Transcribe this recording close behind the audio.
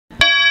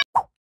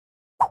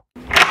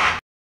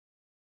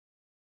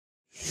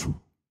Hey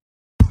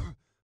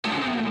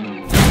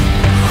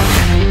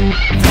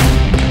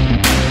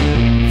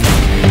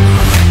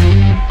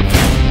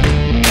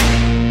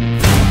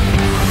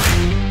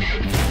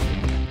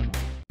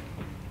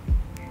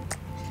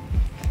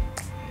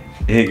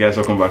guys,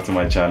 welcome back to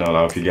my channel.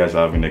 I hope you guys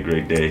are having a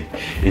great day.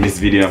 In this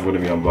video I'm going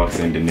to be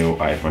unboxing the new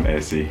iPhone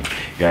SE.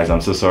 Guys,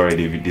 I'm so sorry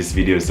this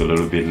video is a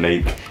little bit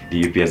late.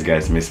 The UPS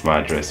guys missed my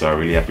address, so I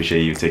really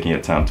appreciate you taking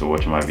your time to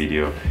watch my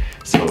video.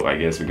 So I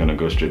guess we're going to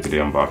go straight to the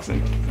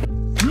unboxing.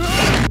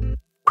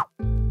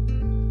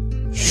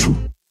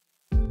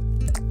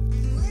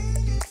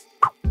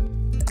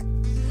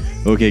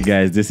 Okay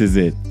guys, this is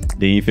it,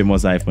 the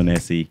infamous iPhone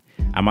SE.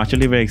 I'm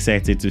actually very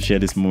excited to share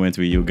this moment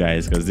with you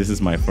guys because this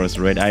is my first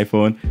red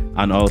iPhone,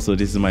 and also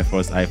this is my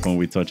first iPhone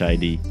with Touch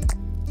ID.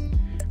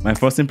 My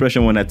first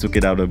impression when I took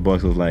it out of the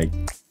box was like,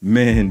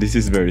 man, this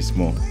is very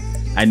small.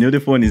 I knew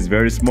the phone is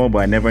very small, but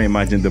I never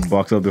imagined the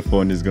box of the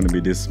phone is going to be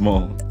this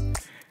small.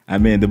 I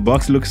mean, the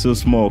box looks so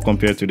small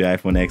compared to the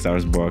iPhone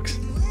XR's box.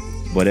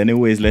 But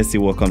anyways, let's see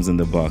what comes in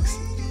the box.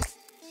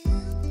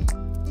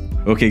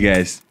 Okay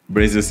guys,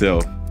 brace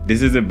yourself.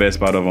 This is the best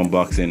part of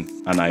unboxing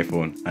an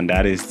iPhone, and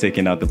that is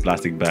taking out the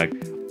plastic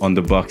bag on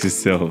the box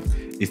itself.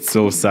 It's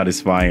so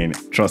satisfying,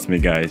 trust me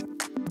guys.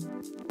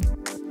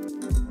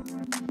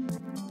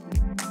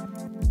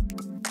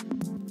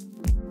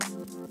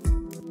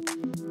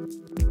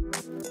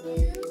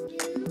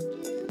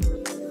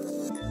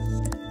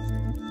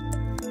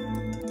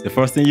 The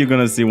first thing you're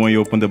gonna see when you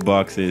open the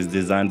box is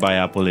designed by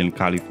Apple in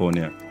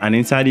California, and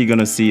inside you're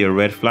gonna see a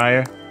red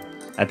flyer.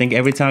 I think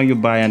every time you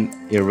buy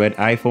a red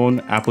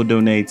iPhone, Apple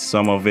donates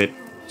some of it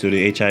to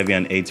the HIV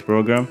and AIDS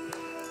program.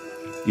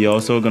 You're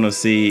also gonna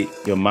see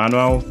your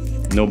manual.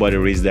 Nobody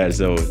reads that,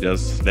 so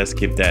just let's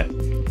skip that.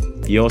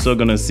 You're also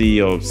gonna see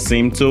your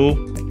SIM tool,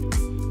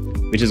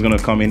 which is gonna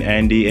come in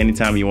handy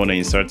anytime you wanna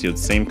insert your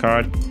SIM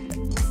card.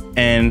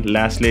 And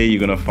lastly,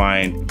 you're gonna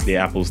find the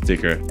Apple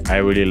sticker. I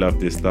really love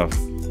this stuff,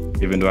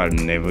 even though I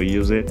never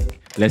use it.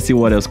 Let's see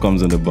what else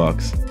comes in the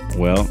box.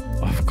 Well,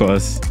 of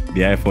course,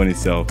 the iPhone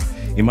itself.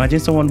 Imagine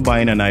someone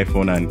buying an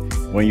iPhone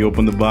and when you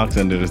open the box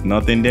and there is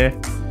nothing there.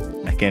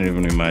 I can't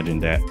even imagine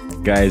that.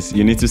 Guys,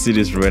 you need to see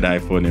this red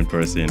iPhone in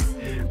person.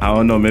 I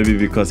don't know, maybe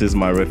because it's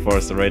my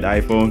first red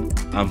iPhone,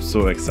 I'm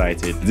so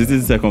excited. This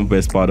is the second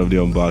best part of the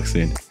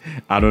unboxing.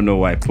 I don't know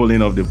why,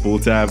 pulling off the pull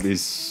tab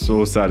is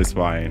so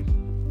satisfying.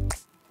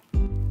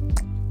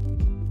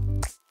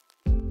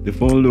 The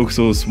phone looks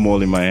so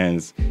small in my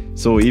hands.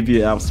 So if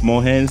you have small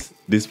hands,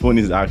 this phone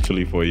is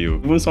actually for you.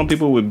 Even some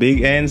people with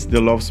big hands, they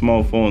love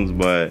small phones,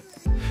 but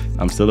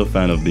I'm still a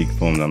fan of big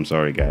phones, I'm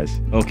sorry guys.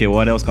 Okay,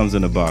 what else comes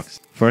in the box?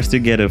 First you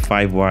get a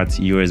 5-watt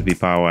USB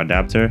power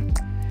adapter.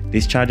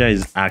 This charger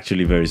is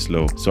actually very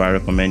slow, so I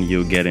recommend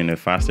you getting a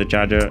faster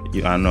charger.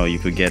 I know you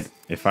could get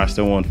a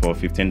faster one for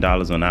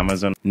 $15 on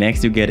Amazon.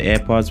 Next you get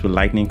AirPods with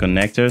lightning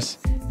connectors.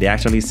 They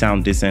actually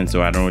sound decent,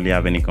 so I don't really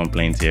have any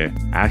complaints here.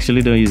 I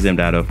actually don't use them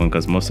that often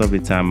because most of the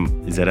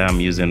time is that I'm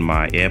using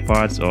my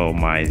AirPods or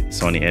my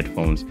Sony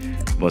headphones.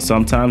 But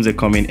sometimes they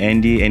come in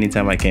handy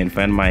anytime I can't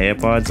find my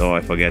AirPods or I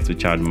forget to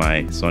charge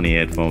my Sony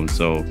headphones.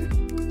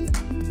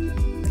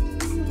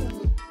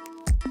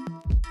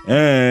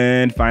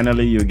 And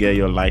finally you get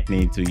your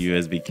lightning to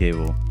USB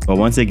cable. But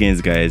once again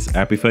guys,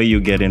 I prefer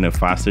you getting a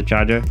faster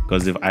charger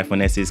because the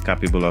iPhone SE is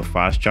capable of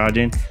fast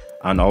charging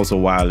and also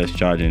wireless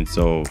charging,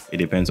 so it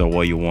depends on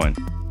what you want.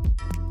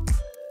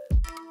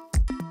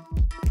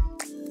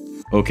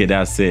 Okay,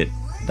 that's it.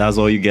 That's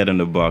all you get in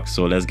the box,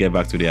 so let's get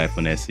back to the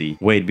iPhone SE.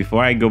 Wait,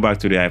 before I go back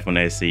to the iPhone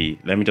SE,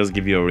 let me just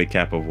give you a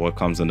recap of what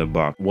comes in the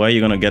box. Well,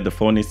 you're gonna get the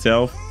phone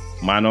itself,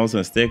 manuals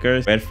and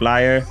stickers, red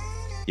flyer,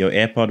 your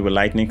AirPod with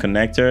lightning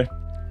connector,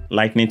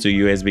 lightning to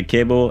USB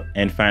cable,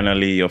 and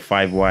finally your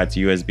 5-watt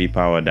USB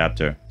power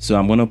adapter. So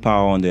I'm gonna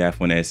power on the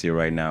iPhone SE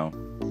right now.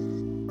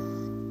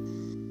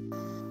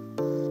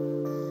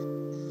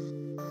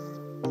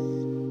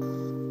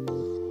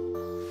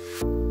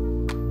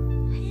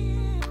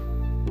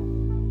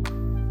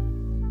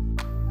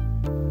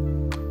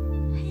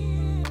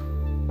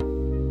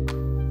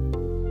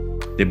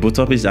 The boot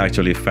up is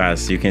actually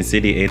fast. You can see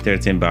the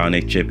A13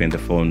 Bionic chip in the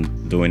phone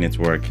doing its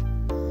work.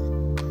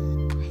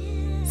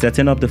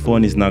 Setting up the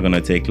phone is not going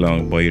to take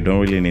long, but you don't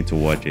really need to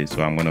watch it,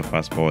 so I'm going to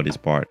fast forward this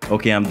part.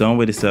 Okay, I'm done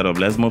with the setup.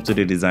 Let's move to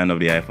the design of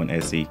the iPhone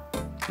SE.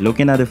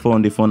 Looking at the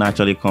phone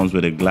actually comes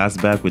with a glass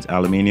back with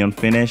aluminum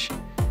finish,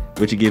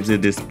 which gives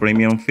it this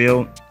premium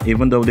feel.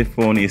 Even though the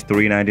phone is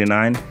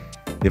 $399,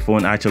 the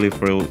phone actually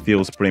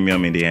feels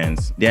premium in the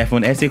hands. The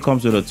iPhone SE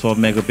comes with a 12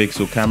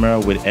 megapixel camera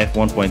with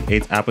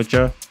f1.8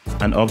 aperture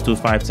and up to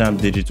 5x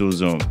digital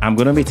zoom. I'm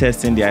gonna be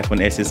testing the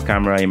iPhone SE's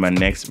camera in my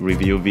next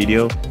review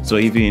video, so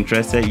if you're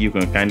interested, you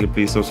can kindly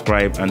please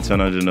subscribe and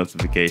turn on the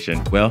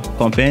notification. Well,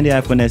 comparing the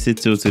iPhone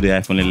SE2 to the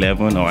iPhone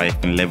 11 or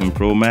iPhone 11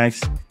 Pro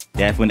Max,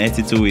 the iPhone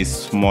SE2 is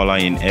smaller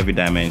in every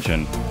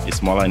dimension. It's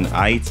smaller in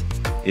height,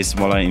 it's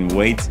smaller in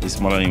weight, it's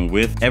smaller in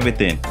width,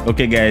 everything.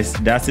 Okay guys,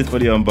 that's it for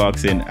the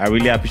unboxing. I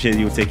really appreciate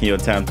you taking your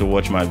time to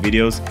watch my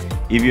videos.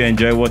 If you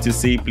enjoy what you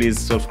see, please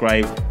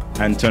subscribe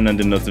and turn on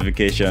the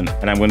notification.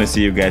 And I'm gonna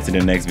see you guys in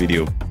the next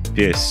video.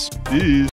 Peace.